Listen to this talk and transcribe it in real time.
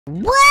What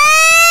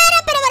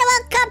up,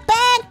 everyone? Welcome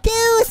back to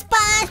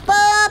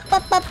Spongebob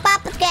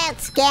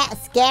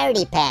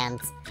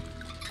Squarepants.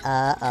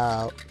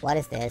 Uh-oh. What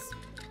is this?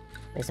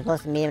 We're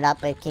supposed to meet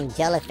up with King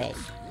Jellyfish.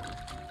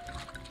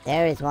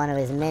 There is one of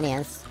his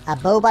minions. A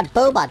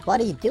Bobot, what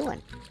are you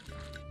doing?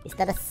 Is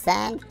that a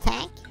sand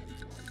tank?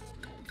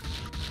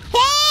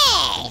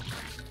 Hey!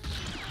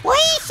 Why are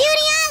you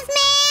shooting us,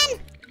 man?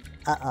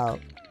 Uh-oh.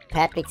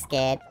 Patrick's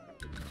scared.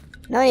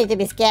 No need to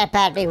be scared,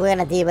 Patrick. We're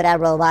gonna deal with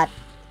that robot.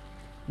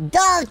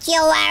 Don't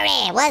you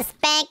worry! We'll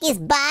spank his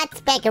butt.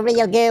 Spank it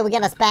real good. We're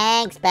gonna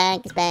spank.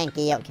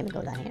 Yo, can we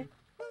go down here?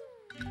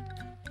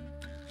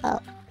 Oh,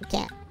 we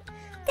can't.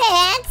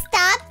 Dad,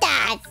 stop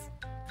that!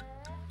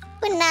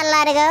 We're not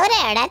allowed to go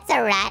there. That's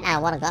alright. I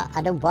wanna go.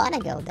 I don't wanna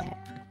go there.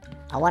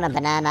 I want a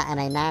banana and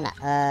a nana.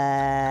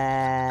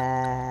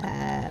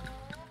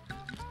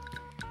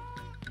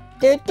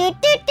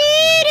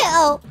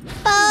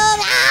 Oh,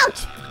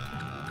 ouch!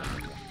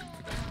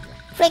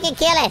 Freaking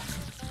kill it!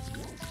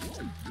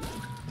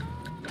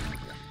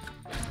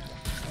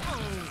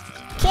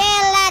 Kill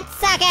that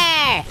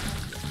sucker!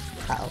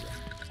 Uh-oh.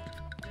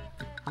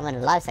 How many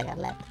lives I got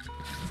left?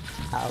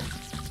 Uh-oh.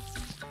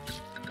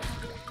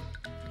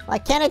 Why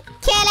can't I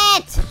kill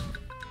it?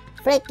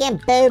 Freaking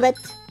boobot!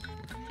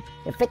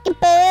 You freaking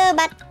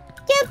boobot!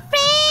 You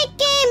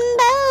freaking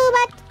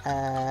boobot!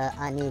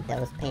 I need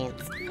those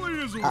pants.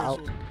 Uh-oh.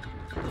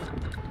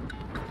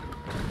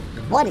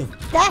 What is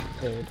that,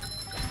 dude?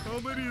 How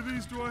many of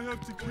these do I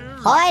have to carry?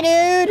 Hi,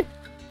 dude!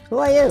 Who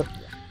are you?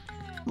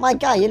 My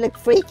God, you look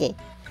freaky.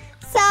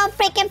 So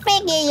freaking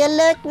freaky you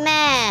look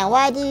now.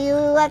 Why do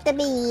you have to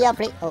be a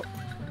freak? Oh.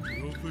 I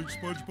don't think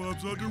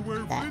SpongeBob's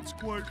underwear fits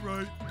quite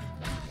right.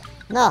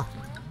 No.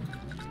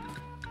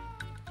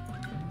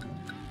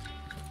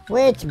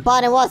 Which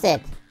button was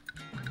it?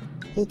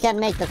 He can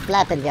make the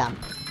flap and jump.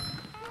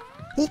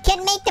 He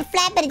can make the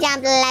flap and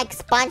jump like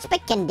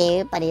SpongeBob can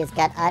do, but he's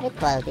got other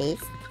qualities.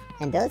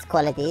 And those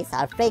qualities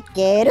are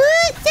freaking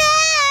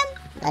awesome!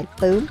 Like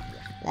boom,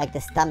 like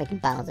the stomach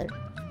bouncer.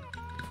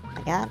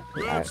 My God,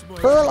 we are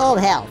full of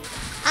health.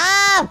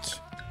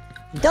 Ouch!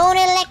 Don't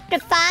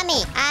electrify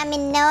me. I'm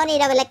in no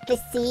need of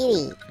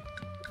electricity.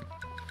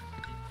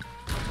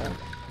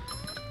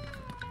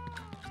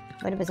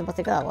 Where are we supposed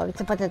to go? We're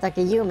supposed to talk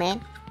to you,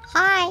 man.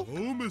 Hi.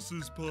 Oh,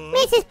 Mrs. Puff.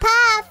 Mrs.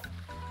 Puff.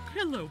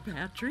 Hello,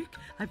 Patrick.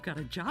 I've got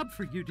a job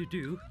for you to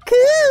do.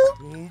 Cool.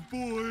 Oh,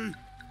 boy.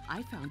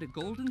 I found a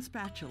golden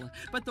spatula,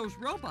 but those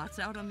robots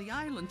out on the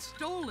island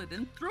stole it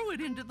and threw it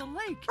into the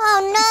lake.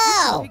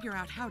 Oh, no. Figure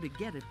out how to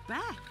get it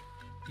back.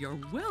 You're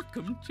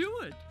welcome to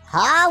it.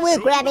 I will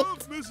grab it.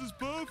 Mrs.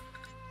 Puff.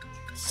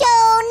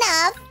 Show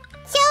enough,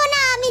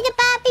 Mr.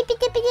 Puff.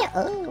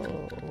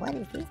 Oh, what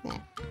is this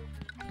now?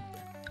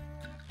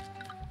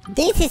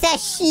 This is a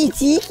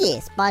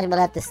shitiki. SpongeBob will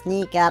have to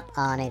sneak up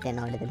on it in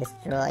order to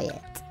destroy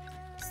it.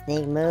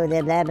 Sneak move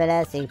the blah blah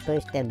blah, so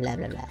push the blah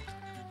blah blah.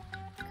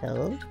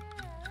 Cool.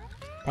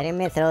 Letting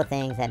me throw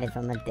things at it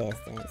from a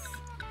distance.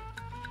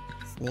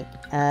 Sneak.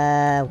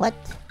 What?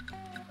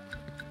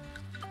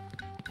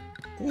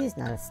 This is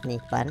not a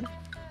sneak button.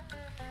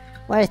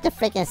 Where's the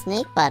freaking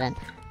sneak button?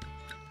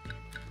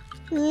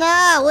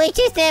 No, which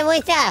is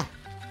the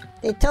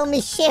They told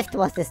me shift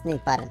was the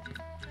sneak button.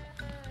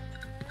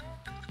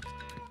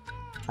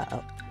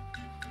 Uh-oh.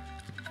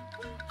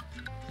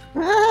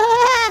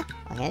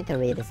 I need to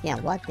read this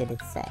again. What did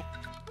it say?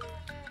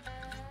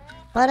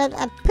 But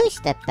I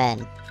pushed that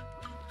button.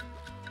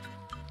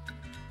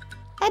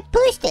 I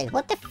pushed it.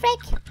 What the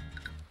frick?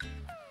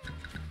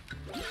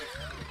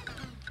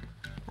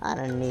 I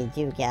don't need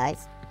you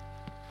guys.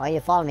 Why you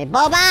follow me?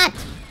 Bobot!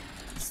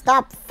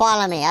 Stop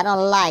following me. I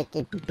don't like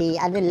it.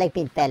 I don't like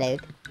being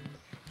followed.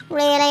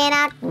 Really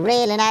not.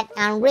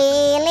 I'm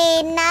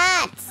really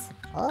nuts.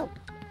 Oh,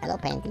 hello,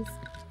 panties.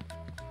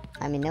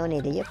 I mean, no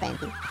need to your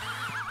panties.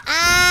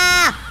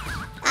 Ah!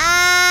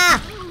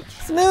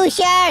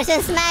 Smooshers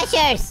and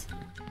smashers.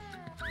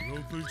 I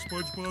don't think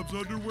SpongeBob's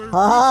underwear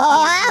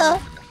Oh!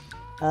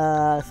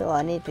 So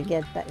I need to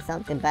get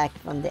something back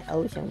from the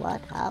ocean.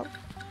 What? How?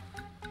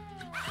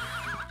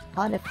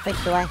 How the frick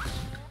do I?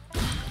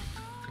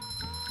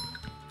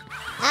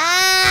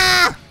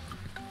 Ah!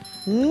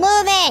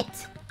 Move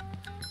it!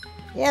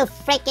 You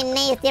freaking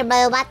nasty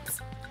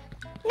robots!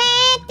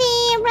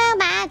 Nasty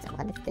robots!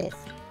 What is this?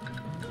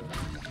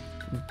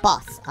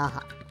 Boss.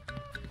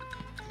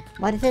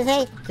 What does it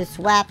say? To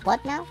swap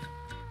what now?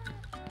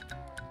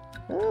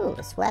 Ooh,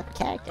 swap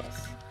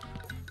characters.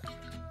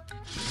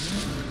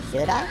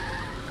 Should I?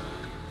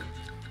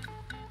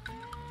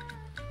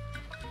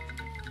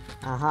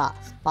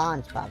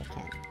 SpongeBob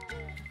can.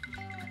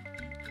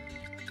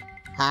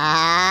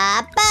 I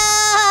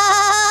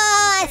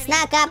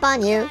snuck up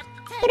on you.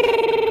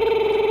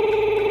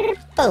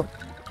 Boom.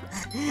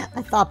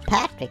 I thought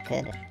Patrick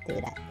could do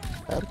that.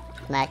 Boom.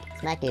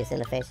 Smack you,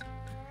 silly fish.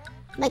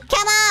 Like,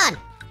 come on!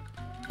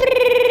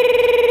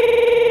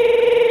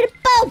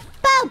 Boom!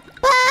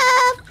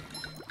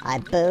 I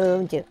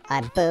boomed you.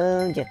 I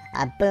boomed you.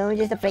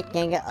 The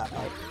freaking go.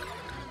 Uh-oh.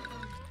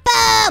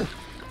 Boom!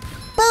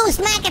 Boom!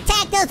 Smack,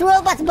 attack those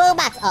robots,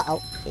 robots!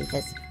 Uh-oh,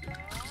 Jesus.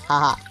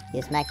 Haha,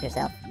 you smacked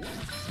yourself.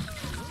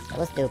 That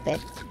was stupid.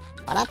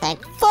 What a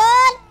thank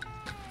fun!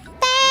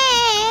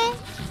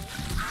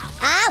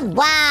 Ah,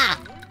 wow!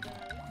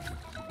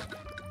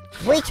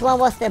 Which one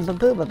was the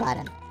booba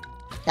button?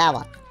 That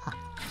one.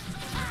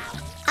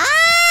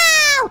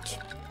 Ouch!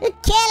 You're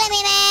killing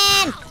me,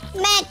 man!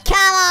 Man,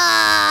 come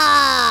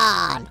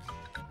on!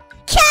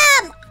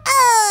 Come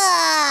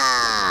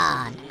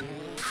on!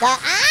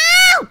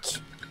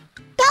 Ouch!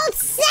 Don't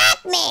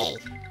zap me!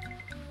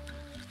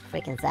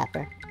 Freaking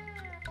zapper.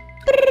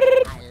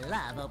 I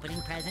love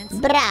opening presents.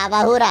 Bravo,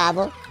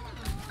 hurravo.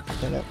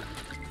 Okay, look.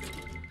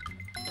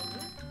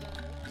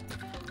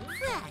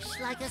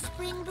 Fresh like a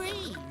spring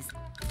breeze.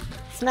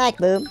 Smack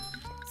boom.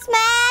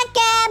 Smack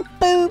and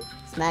boom.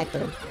 Smack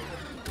boom.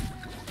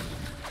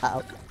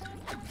 Uh-oh.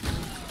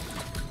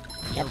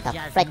 Get the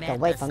frick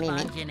away from me,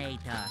 man.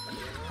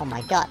 Oh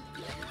my god.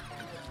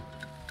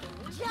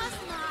 Just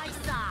my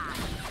size.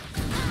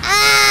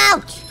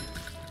 Ouch!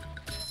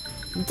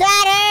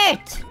 That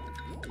hurt!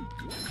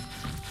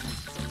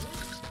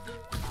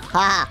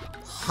 Ha!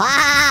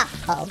 Ha!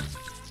 Uh-oh.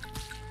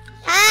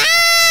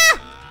 Ah!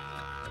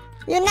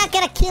 You're not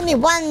gonna kill me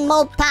one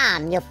more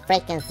time, you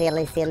freaking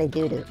silly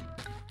doo-doo.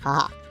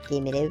 Haha,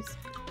 give me those.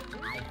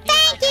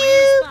 Thank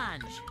you!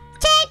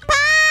 Take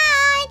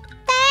point!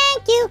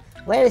 Thank you!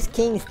 Where is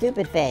King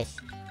Stupid Fish?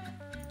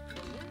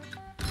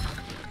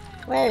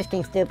 Where is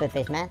King Stupid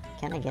Fish, man?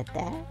 Can I get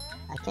there?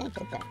 I can't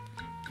get there.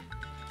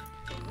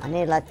 I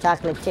need like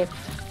chocolate chip.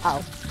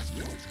 Oh.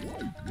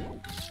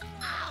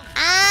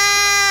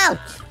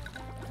 Ouch!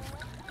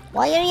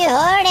 Why are you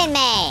hurting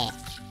me?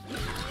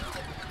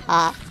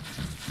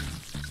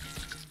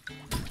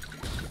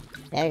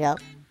 There you go.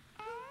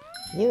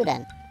 You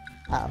then.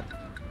 Uh oh.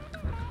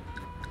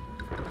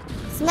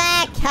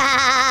 Smack!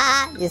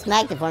 Ha! You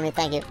smacked it for me,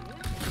 thank you.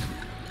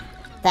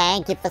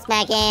 Thank you for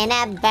smacking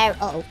a barrel.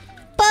 Uh oh.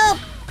 Boop!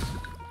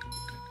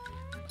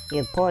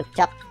 You pork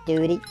chop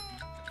duty.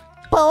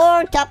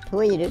 Pork chop! Who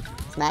are you, dude?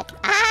 Smack.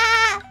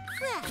 Ah!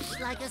 Fresh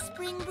like a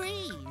spring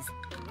breeze.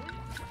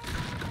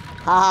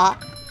 Ha!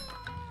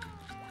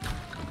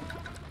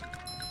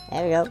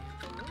 There we go.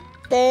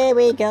 There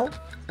we go.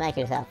 Smack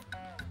yourself.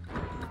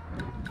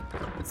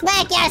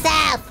 Smack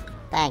yourself!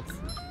 Thanks.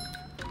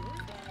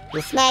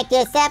 You smacked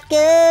yourself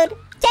good.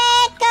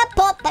 Take a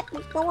pop. But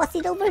what was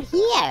it over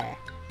here?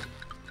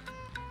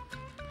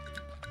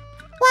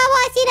 What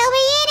was it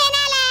over here then?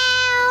 Hello?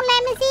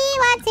 Let me see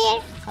what's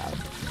here. Oh.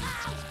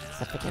 It's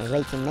a freaking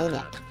raging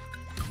maniac.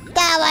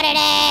 Got what it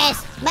is!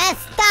 Man,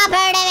 stop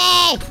hurting me!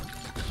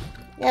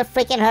 You're a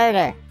freaking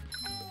herder.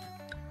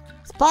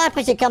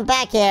 Spongebob should come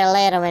back here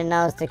later when he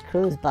knows the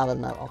cruise bubble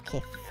mode.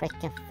 Okay,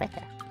 freaking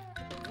fricker.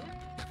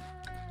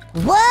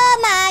 Whoa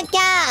my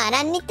god!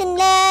 I need to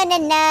learn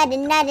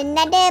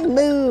another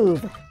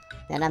move.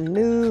 Then I'm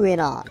moving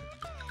on.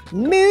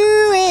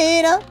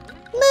 Moving on.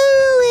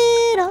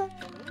 Moving on.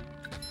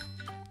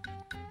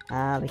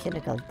 We should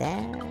have gone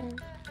there.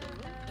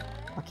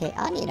 Okay,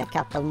 I need a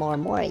couple more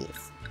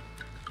Moris.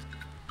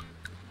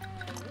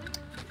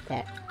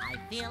 There. I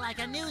feel like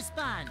a new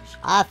sponge.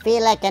 I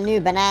feel like a new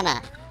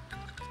banana.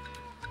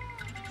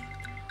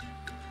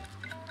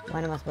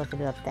 What am I supposed to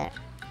do up there?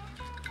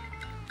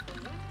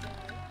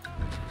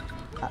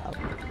 Uh-oh.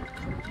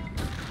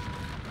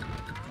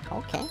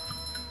 Okay.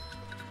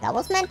 That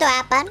was meant to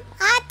happen.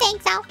 I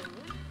think so.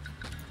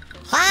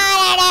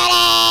 How do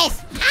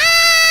this?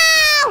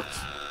 Ouch!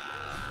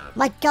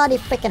 My god, he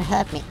freaking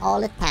hurt me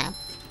all the time.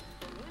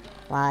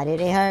 Why did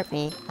he hurt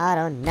me? I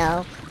don't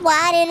know.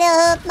 Why did he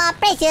hurt my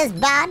precious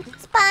bud?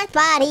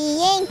 Spongebob, he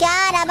ain't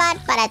got a butt,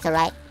 but that's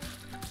alright.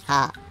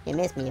 Ha, you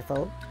missed me, you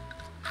fool.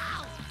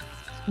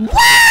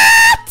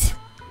 What?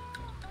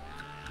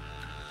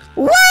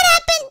 What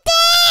happened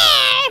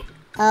there?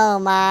 Oh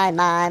my,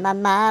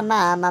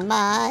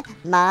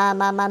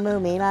 moo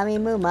me, mommy,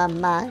 moo,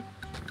 my.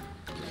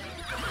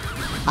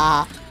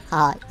 Ha,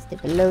 ha,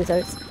 stupid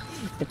losers.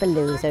 Stupid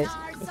losers.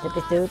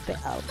 Stupid.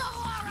 Oh.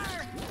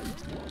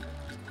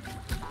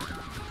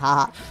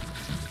 Ha.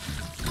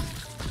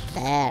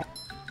 There.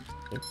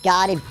 You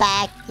got it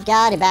back. You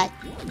got it back.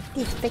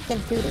 These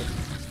freaking doodles.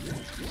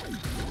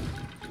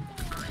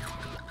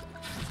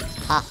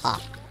 Ha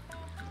ha.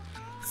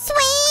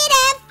 Sweet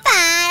and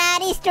fun, I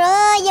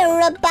destroy your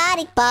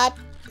robotic butt.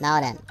 Now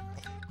then.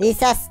 This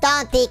is a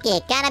stone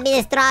tiki. Cannot be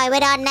destroyed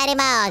without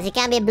animals. It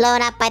can be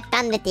blown up by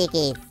thunder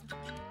tikis.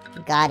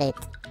 Got it.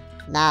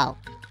 Now.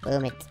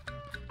 Boom it.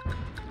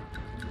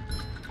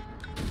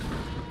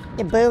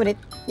 You boomed it.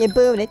 You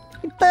boomed it.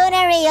 You boomed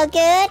it real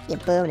good. You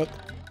boomed it.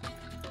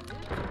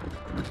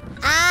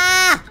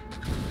 Ah!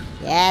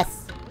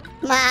 Yes.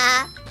 Ma.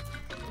 Ha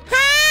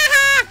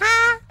ha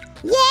ha.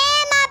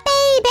 Yeah, my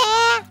baby.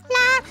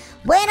 La.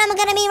 When am I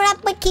gonna meet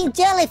up with King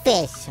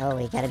Jellyfish? Oh,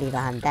 we gotta be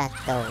behind that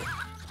though.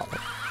 Oh.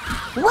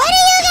 Where do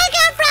you guys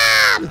come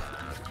from?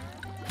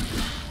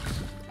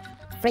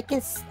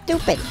 Freaking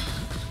stupid.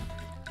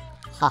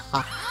 Ha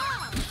ha.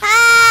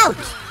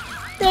 Ouch!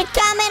 They're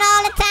coming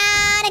all the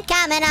time. They're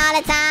coming all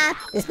the time.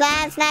 This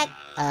bad snack.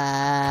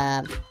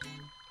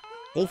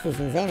 This is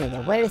insanity.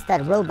 Where is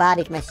that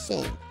robotic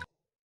machine?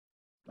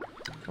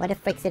 Where the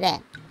frick's it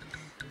at?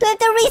 Do I have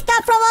to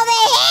restart from over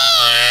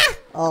here?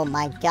 Oh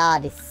my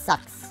god, this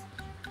sucks.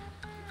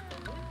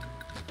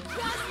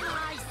 Just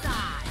my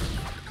side.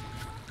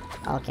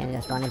 Okay, I'm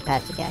just running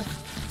past you guys.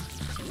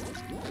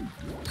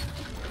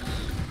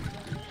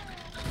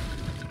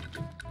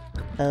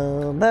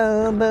 Boom,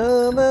 boom,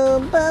 boom,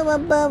 boom, boom,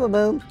 boom, boom, boom,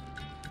 boom.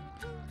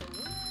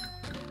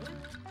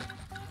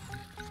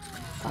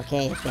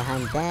 Okay, it's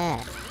behind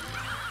that.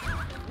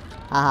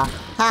 Ha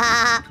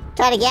ha.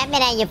 Try to get me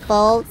then, you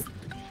fools.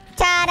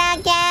 Try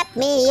to get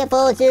me, you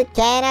fools. You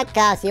cannot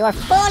cause your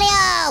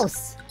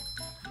folios.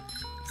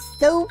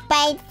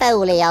 Stupid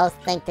folios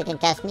think they can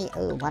catch me.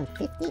 Ooh,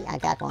 150? I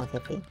got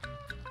 150.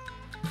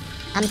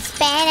 I'm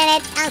spending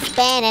it, I'm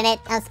spending it,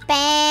 I'm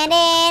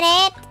spending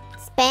it.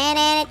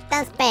 Spending it,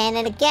 I'm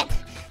spending it again.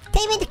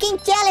 Take me to King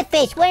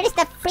Jellyfish. Where is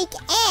the freak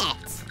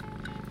at?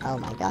 Oh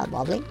my god,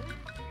 wobbling.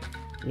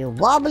 You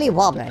wobbly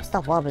wobbler.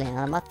 Stop wobbling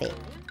on my feet.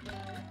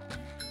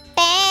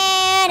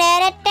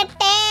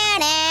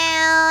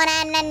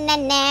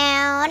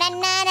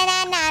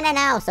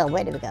 So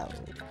where do we go?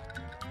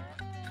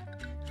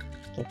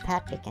 Okay,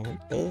 Patrick can hit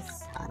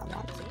this. I don't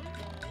want to.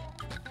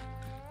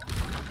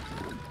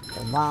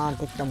 Don't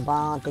want it, don't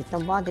want it,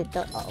 don't want it.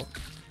 Uh-oh.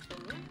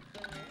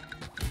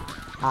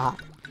 Ha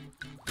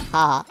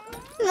ha.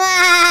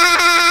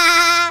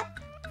 Ah!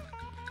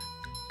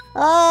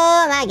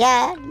 Oh my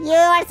god, you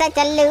are such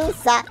a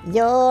loser.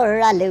 You're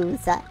a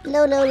loser.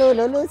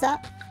 Loser.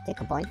 Take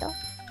a point though.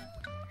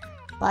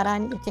 But I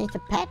need to change to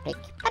Patrick.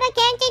 But I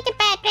can't change to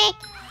Patrick.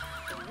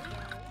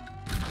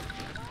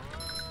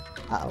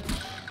 Uh-oh.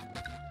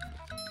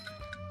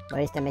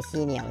 Where is the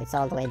machinio? It's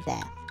all the way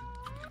down.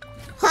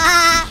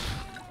 Ha!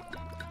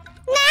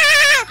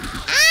 Nah!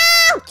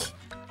 Ouch!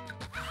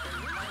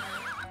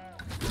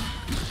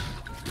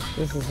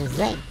 This is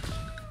insane.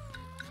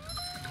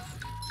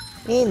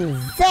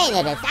 Insane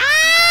it is.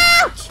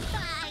 Ouch!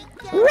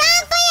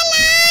 Run for your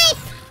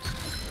life!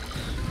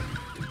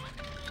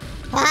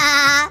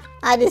 Ah!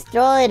 I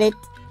destroyed it.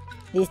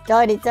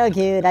 Destroyed it so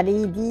good. I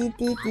feel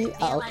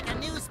like a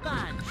new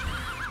sponge.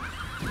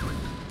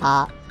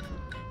 Ah.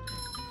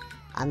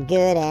 I'm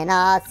good and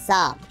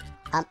awesome.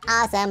 I'm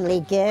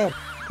awesomely good.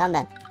 Come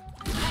then.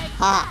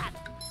 Ha!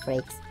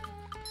 Freaks.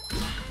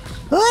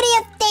 Who do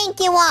you think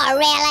you are,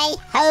 really?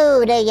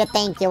 Who do you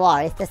think you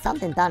are? Is there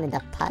something down in the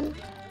puddle?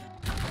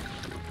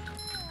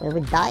 Will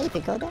we die if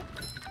we go there?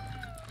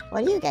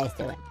 What are you guys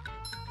doing?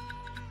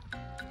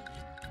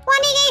 What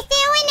are you guys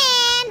doing,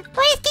 man?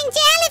 Where's King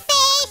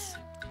Jellyfish?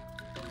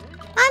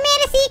 I'm here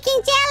to see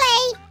King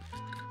Jelly.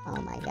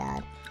 Oh my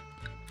god.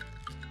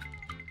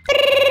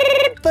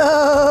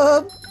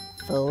 Boom!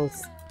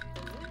 Fools.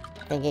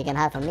 Think you can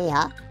hide from me,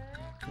 huh?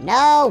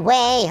 No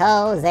way,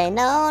 Jose.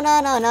 No.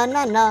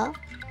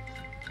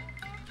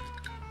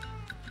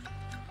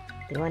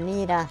 Do I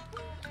need a...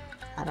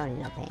 I don't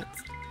need no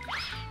pants.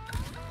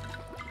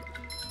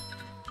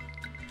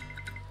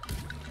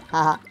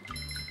 Haha.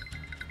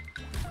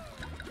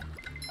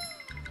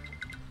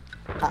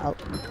 Uh-oh.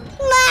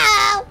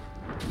 No!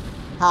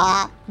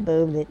 Ha!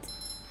 Boomed it.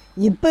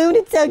 You boomed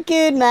it so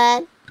good,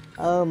 man!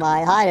 Oh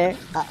my, hi there.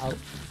 Uh-oh.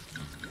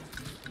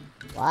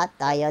 What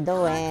are you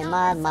doing,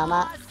 my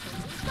mama?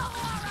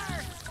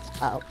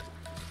 Uh-oh.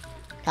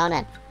 Count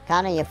in,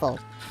 you fool.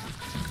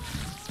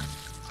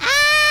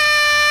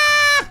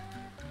 Ah!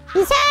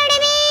 He's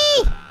hurting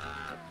me!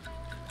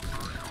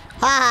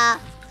 Ha!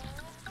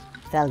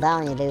 Fell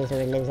down, you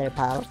loser,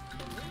 pal.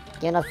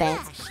 You're no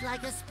fence. Fresh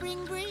like a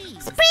spring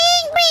breeze.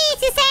 Spring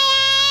breeze, you say?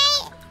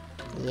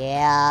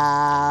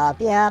 Yep.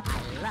 I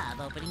love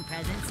opening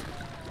presents.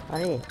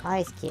 What are these?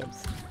 Ice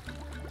cubes.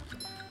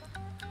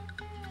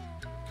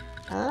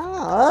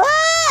 Oh!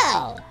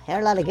 Here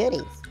are a lot of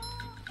goodies.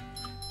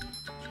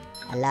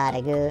 A lot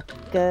of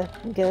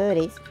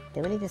goodies.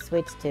 Do we need to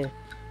switch to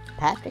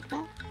Patrick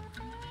now?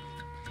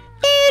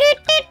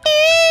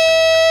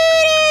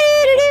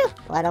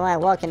 Why am I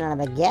walking on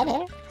a baguette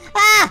here?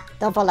 Ah!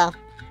 Don't fall down.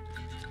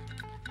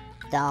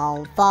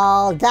 Don't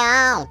fall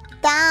down.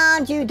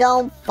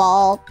 Don't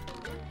fall.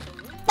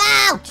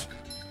 Ouch!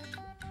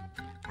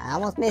 I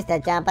almost missed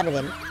that jump, but I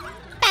didn't.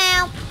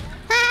 Bow!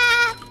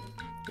 Ah!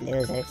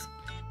 Losers.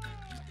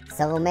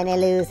 So many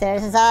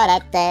losers saw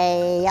that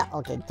day.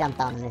 Okay, jump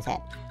down on his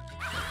head.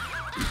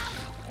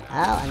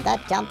 Oh, and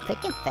that jump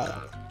freaking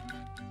failed.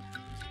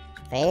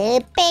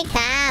 Failed big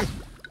time.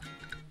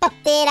 But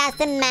it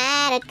doesn't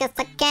matter, cause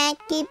I can't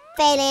keep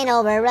failing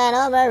over and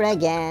over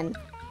again.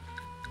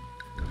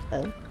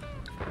 Boom.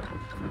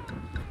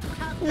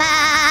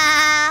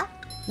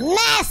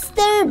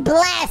 Master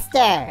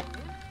Blaster!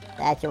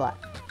 That you are.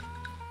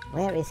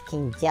 Where is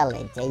King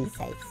Jelly?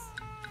 Jesus.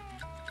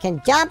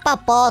 Can jump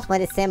up both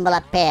when the symbol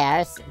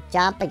appears.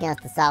 Jump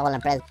against the soul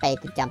and press B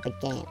to jump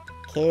again.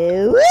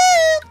 Cool!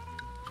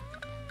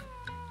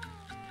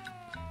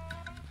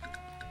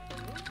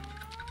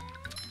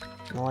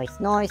 Noise.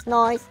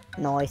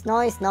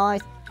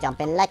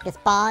 Jumping like a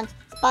sponge.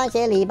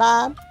 Spongy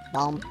bob.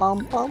 Bum.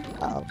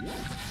 Oh.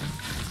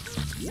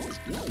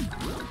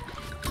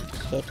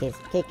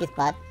 Kick his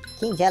butt.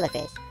 King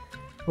Jellyfish.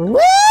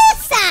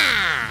 Woosa!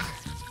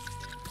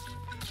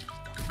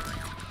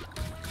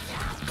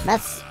 Now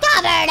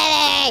stubborn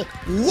me!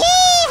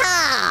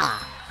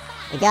 Yeehaw!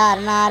 We got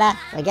another.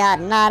 We got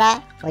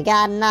another. We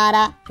got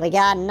another. We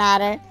got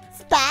another.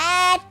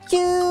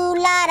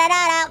 Spatula da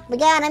da da. We're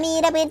gonna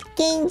meet up with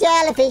King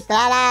Jellyfish.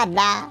 La la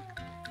la.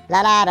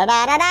 La la da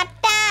da da da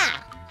da.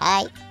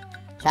 Hi.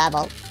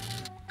 Travel.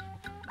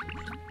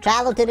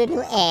 Travel to the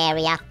new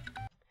area.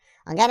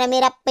 I'm gonna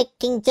meet up with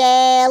King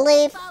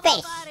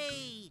Jellyfish.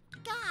 Buddy!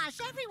 Gosh,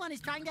 everyone is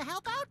trying to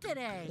help out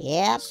today.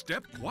 Yep.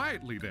 Step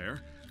quietly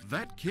there.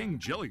 That King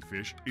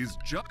Jellyfish is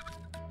just...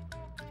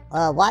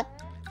 What?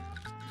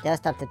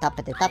 Just up the top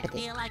of the top I of it.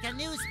 feel like a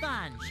new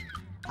sponge.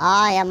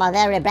 I am a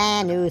very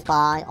brand new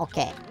spy.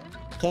 Okay.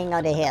 King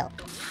of the hill.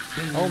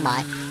 Oh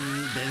my.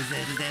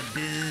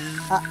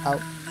 Uh-oh.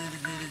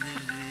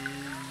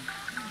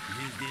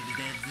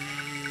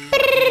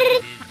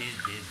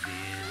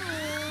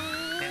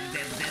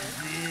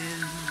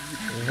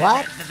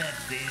 What?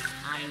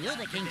 I knew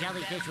the King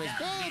Jellyfish was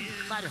big,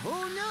 but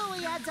who knew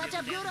he had such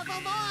a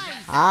beautiful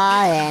voice?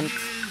 I am.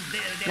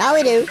 Now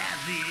we do.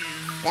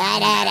 Da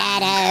da da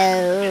da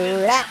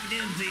da.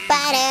 Ba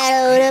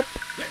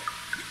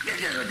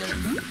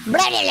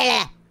da da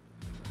da.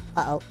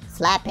 Uh-oh.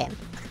 Slap him.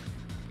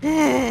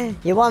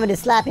 You want me to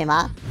slap him,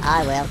 huh?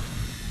 I will.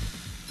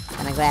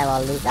 Gonna grab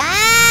all these.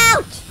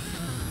 Ouch!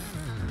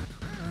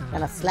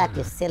 Gonna slap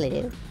you, silly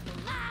dude.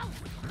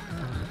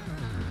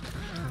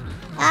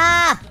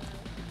 Ah!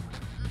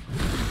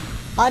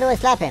 How do I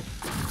slap him?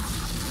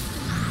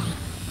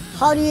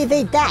 How do you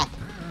evade that?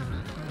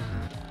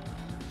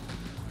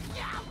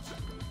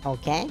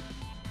 Okay.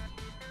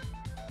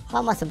 How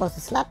am I supposed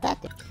to slap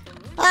that thing?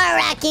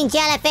 Alright, King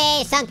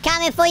Jellyfish, I'm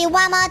coming for you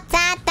one more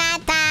time.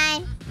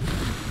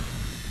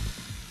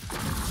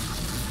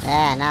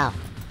 There, now.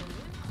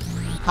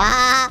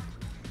 Ha!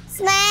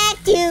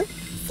 Smacked you!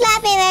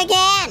 Slap him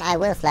again! I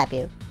will slap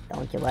you.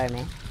 Don't you worry,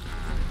 man.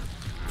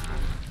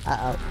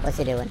 Uh-oh, what's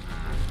he doing?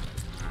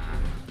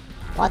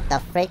 What the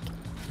frick?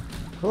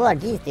 Who are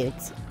these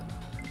dudes?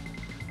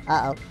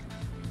 Uh-oh.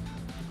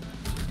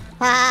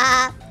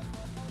 Ha!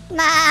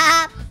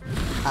 Ma!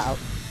 Uh-oh.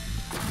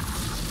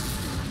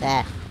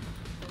 There.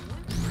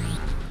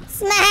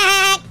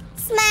 Smack!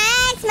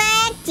 Smack!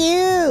 Smacked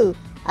you!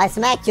 I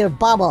smacked your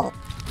bubble.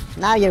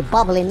 Now you're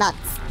bubbly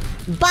nuts.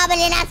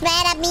 Bubbly nuts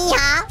mad at me,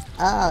 huh?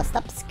 Oh,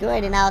 stop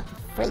squirting out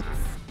freaks.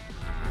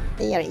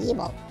 They are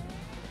evil.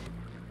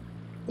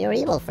 You're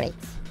evil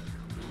freaks.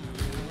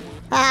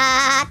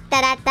 Ah, da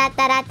da da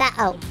da da da.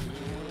 Oh.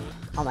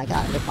 Oh my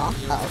god, they fall.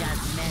 Uh oh.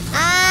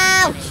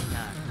 Ouch!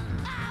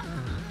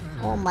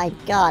 Oh my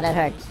god, that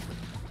hurts.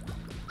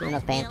 Give me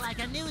no pain. Feel like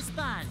a new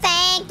sponge.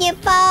 Thank you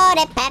for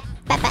the pep.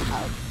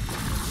 Oh.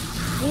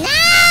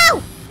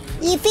 No!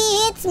 If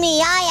he hits me,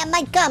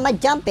 my god, my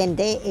jumping.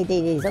 They so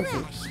cute.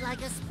 Fresh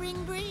like a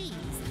spring breeze.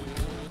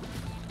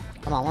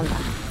 Come on, one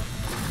time.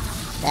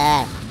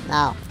 There.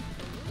 Now.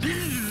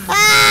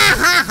 Ah,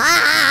 ha, ha,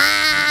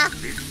 ha.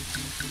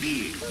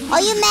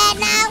 Are you mad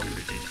now?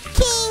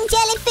 King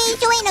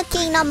Jellyfish, you ain't no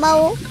king no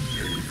more.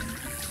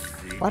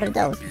 What are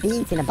those?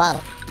 Beans in a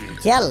bottle.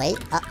 Jelly?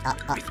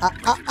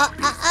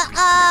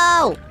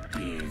 Oh!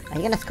 Are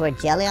you gonna squirt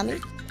jelly on me?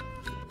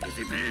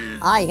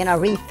 Oh, you're gonna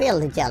refill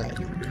the jelly.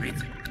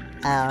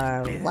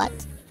 What?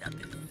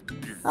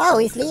 Oh,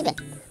 he's leaving.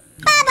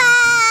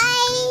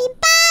 Bye-bye!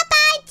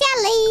 Bye-bye,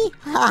 jelly!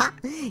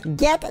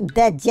 Get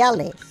the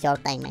jelly. Sure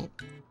thing, man.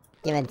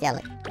 Give it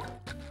jelly.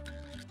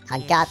 I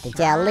got the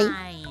jelly.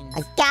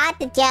 I got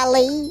the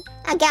jelly.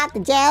 I got the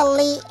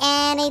jelly,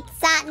 and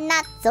it's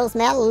not so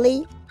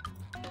smelly.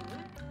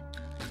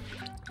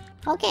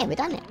 Okay, we're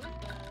done here.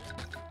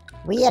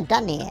 We are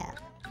done here.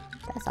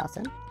 That's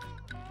awesome.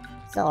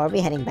 So, are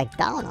we heading back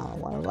down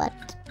or what?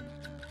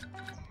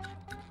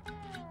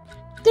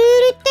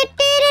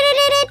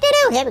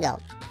 Here we go.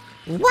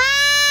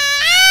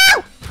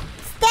 Wow!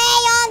 Stay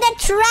on the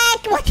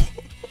track!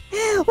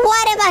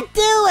 What am I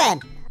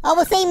doing? I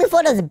was aiming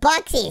for those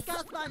boxes. Go,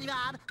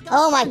 SpongeBob. Go,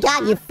 Oh my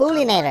god, you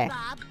fooling her.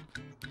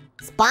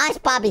 SpongeBob.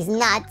 SpongeBob is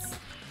nuts.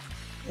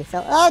 It's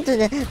so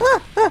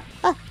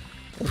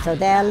it's so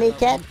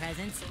delicate.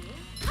 Presents.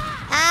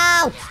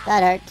 Ouch!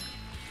 That hurt.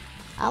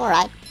 I'm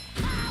alright.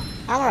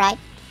 I'm alright.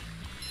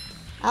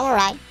 I'm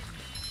alright.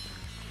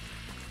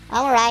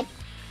 I'm alright.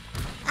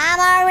 I'm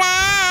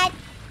alright.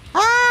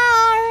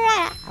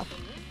 Alright. Oh.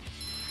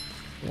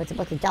 You're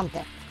supposed to jump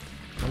there.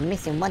 You're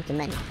missing one too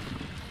many.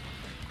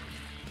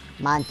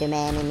 One too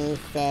many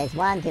misses.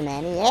 One too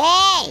many.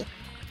 Hey!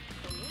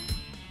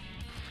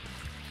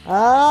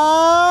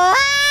 Oh!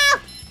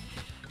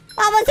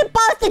 I was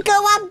supposed to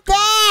go up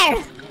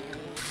there!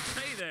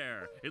 Hey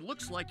there! It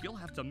looks like you'll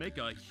have to make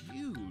a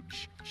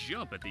huge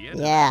jump at the end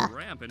Yeah. of the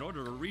ramp in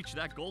order to reach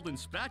that golden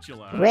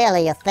spatula.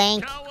 Really, you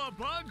think?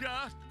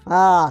 Cowabunga!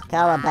 Oh,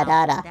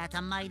 Kawabadada. That's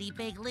a mighty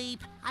big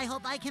leap. I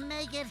hope I can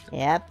make it.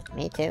 Yep,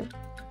 me too.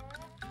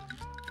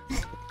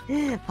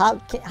 How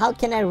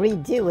can I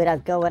redo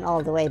without going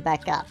all the way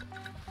back up?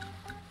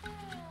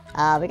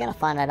 We're gonna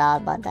find that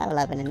out, but that'll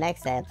happen in the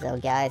next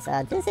episode, guys.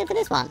 This is it for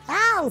this one.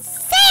 I'll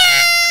see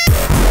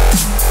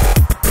ya!